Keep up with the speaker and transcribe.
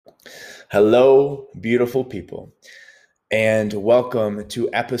Hello, beautiful people, and welcome to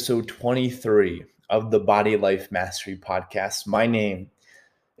episode 23 of the Body Life Mastery Podcast. My name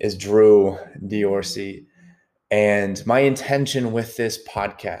is Drew Diorsi, and my intention with this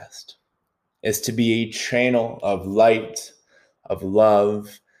podcast is to be a channel of light, of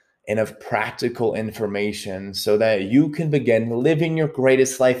love, and of practical information so that you can begin living your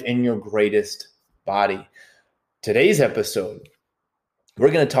greatest life in your greatest body. Today's episode, we're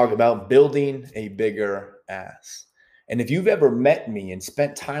going to talk about building a bigger ass. And if you've ever met me and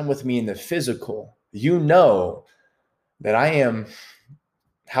spent time with me in the physical, you know that I am,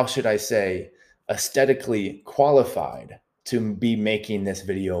 how should I say, aesthetically qualified to be making this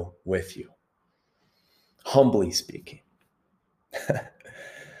video with you. Humbly speaking.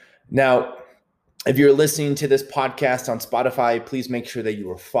 Now, if you're listening to this podcast on Spotify, please make sure that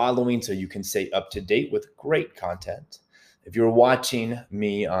you are following so you can stay up to date with great content. If you're watching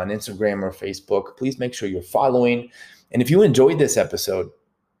me on Instagram or Facebook, please make sure you're following. And if you enjoyed this episode,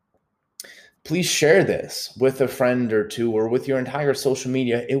 please share this with a friend or two or with your entire social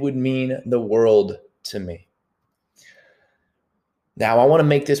media. It would mean the world to me. Now, I want to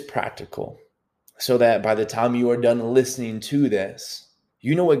make this practical so that by the time you are done listening to this,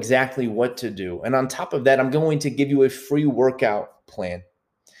 you know exactly what to do. And on top of that, I'm going to give you a free workout plan.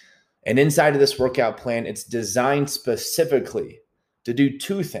 And inside of this workout plan, it's designed specifically to do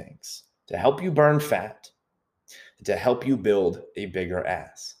two things: to help you burn fat and to help you build a bigger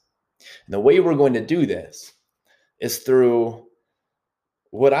ass. And the way we're going to do this is through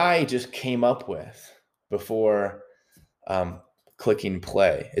what I just came up with before clicking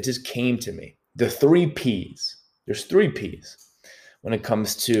play. It just came to me. The 3 Ps. There's 3 Ps when it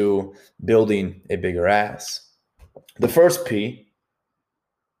comes to building a bigger ass. The first P,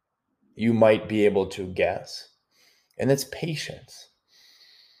 you might be able to guess, and that's patience.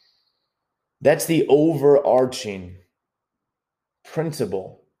 That's the overarching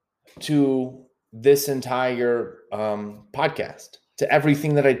principle to this entire podcast, to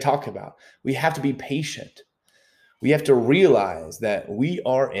everything that I talk about. We have to be patient. We have to realize that we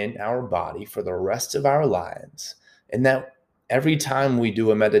are in our body for the rest of our lives, and that every time we do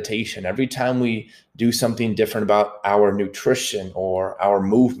a meditation, every time we do something different about our nutrition or our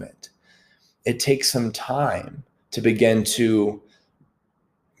movement, it takes some time to begin to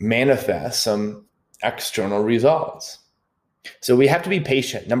manifest some external results. So we have to be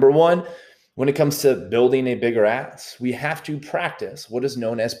patient. Number one, when it comes to building a bigger ass, we have to practice what is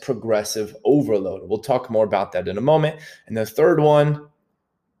known as progressive overload. We'll talk more about that in a moment. And the third one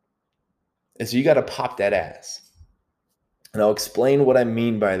is you got to pop that ass. And I'll explain what I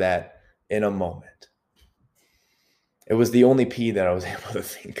mean by that in a moment. It was the only P that I was able to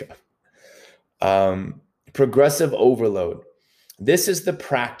think of. Progressive overload. This is the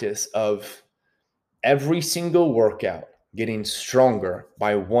practice of every single workout getting stronger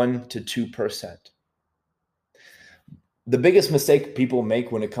by 1 to 2%. The biggest mistake people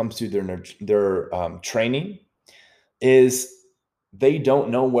make when it comes to their training is they don't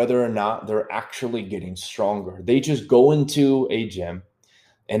know whether or not they're actually getting stronger. They just go into a gym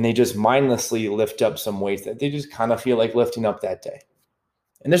and they just mindlessly lift up some weights that they just kind of feel like lifting up that day.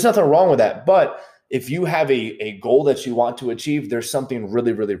 And there's nothing wrong with that. But if you have a goal that you want to achieve, there's something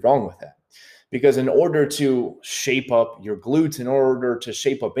really, really wrong with that. Because in order to shape up your glutes, in order to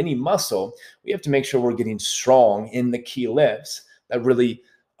shape up any muscle, we have to make sure we're getting strong in the key lifts that really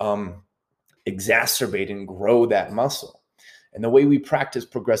exacerbate and grow that muscle. And the way we practice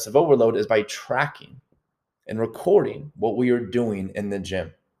progressive overload is by tracking and recording what we are doing in the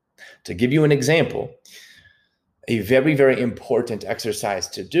gym. To give you an example, a very, very important exercise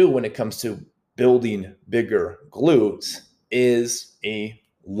to do when it comes to building bigger glutes is a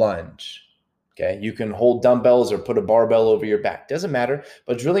lunge. Okay, you can hold dumbbells or put a barbell over your back. Doesn't matter,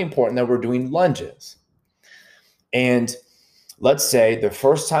 but it's really important that we're doing lunges. And let's say the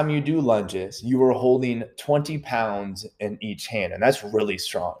first time you do lunges, you are holding 20 pounds in each hand, and that's really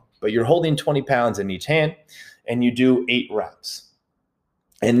strong. But you're holding 20 pounds in each hand, and you do 8 reps.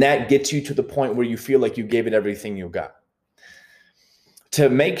 And that gets you to the point where you feel like you gave it everything you got. To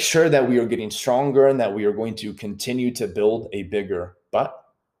make sure that we are getting stronger and that we are going to continue to build a bigger butt,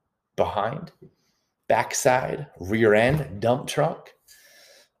 behind, backside, rear end, dump truck.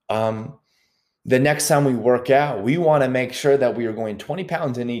 The next time we work out, we want to make sure that we are going 20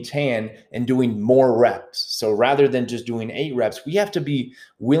 pounds in each hand and doing more reps. So rather than just doing 8 reps, we have to be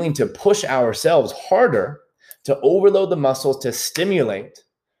willing to push ourselves harder to overload the muscles to stimulate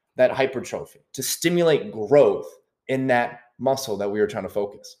that hypertrophy, to stimulate growth in that muscle that we are trying to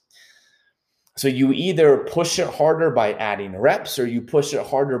focus. So you either push it harder by adding reps or you push it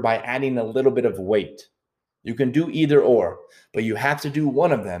harder by adding a little bit of weight. You can do either or, but you have to do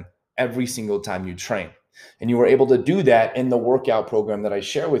one of them every single time you train. And you were able to do that in the workout program that I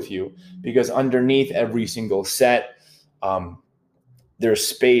share with you, because underneath every single set, there's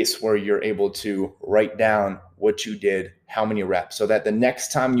space where you're able to write down what you did, how many reps, so that the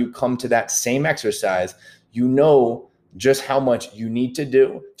next time you come to that same exercise, you know just how much you need to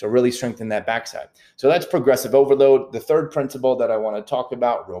do to really strengthen that backside. So that's progressive overload. The third principle that I want to talk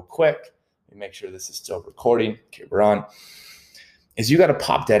about real quick, let me make sure this is still recording. Okay, we're on. Is you got to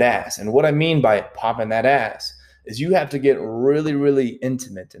pop that ass. And what I mean by popping that ass is you have to get really, really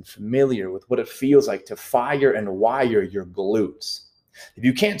intimate and familiar with what it feels like to fire and wire your glutes. If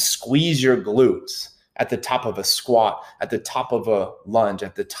you can't squeeze your glutes at the top of a squat, at the top of a lunge,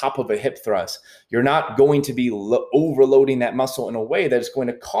 at the top of a hip thrust, you're not going to be overloading that muscle in a way that is going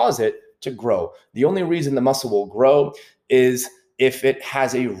to cause it to grow. The only reason the muscle will grow is if it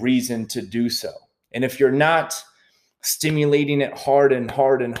has a reason to do so. And if you're not stimulating it hard and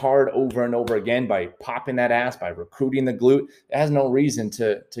hard and hard over and over again by popping that ass, by recruiting the glute, it has no reason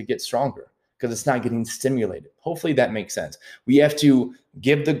to get stronger because it's not getting stimulated. Hopefully that makes sense. We have to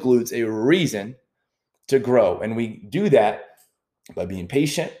give the glutes a reason to grow. And we do that by being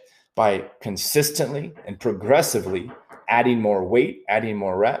patient, by consistently and progressively adding more weight, adding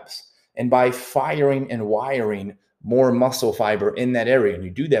more reps, and by firing and wiring more muscle fiber in that area. And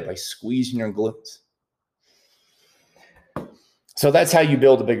you do that by squeezing your glutes. So that's how you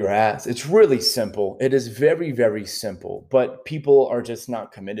build a bigger ass. It's really simple. It is very, very simple, but people are just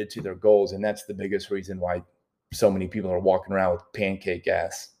not committed to their goals. And that's the biggest reason why so many people are walking around with pancake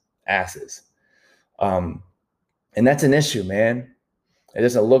asses. And that's an issue, man. It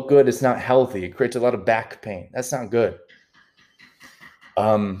doesn't look good. It's not healthy. It creates a lot of back pain. That's not good.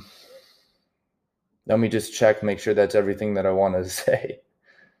 Let me just check, make sure that's everything that I want to say.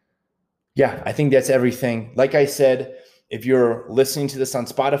 Yeah, I think that's everything. Like I said, if you're listening to this on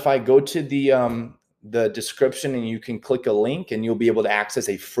Spotify, go to the description and you can click a link and you'll be able to access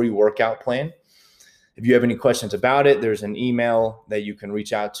a free workout plan. If you have any questions about it, there's an email that you can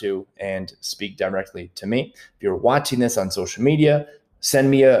reach out to and speak directly to me. If you're watching this on social media,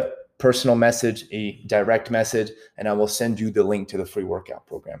 send me a personal message, a direct message, and I will send you the link to the free workout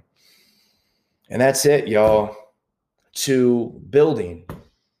program. And that's it, y'all, to building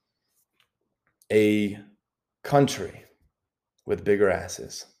a country with bigger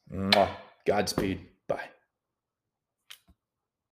asses. Godspeed.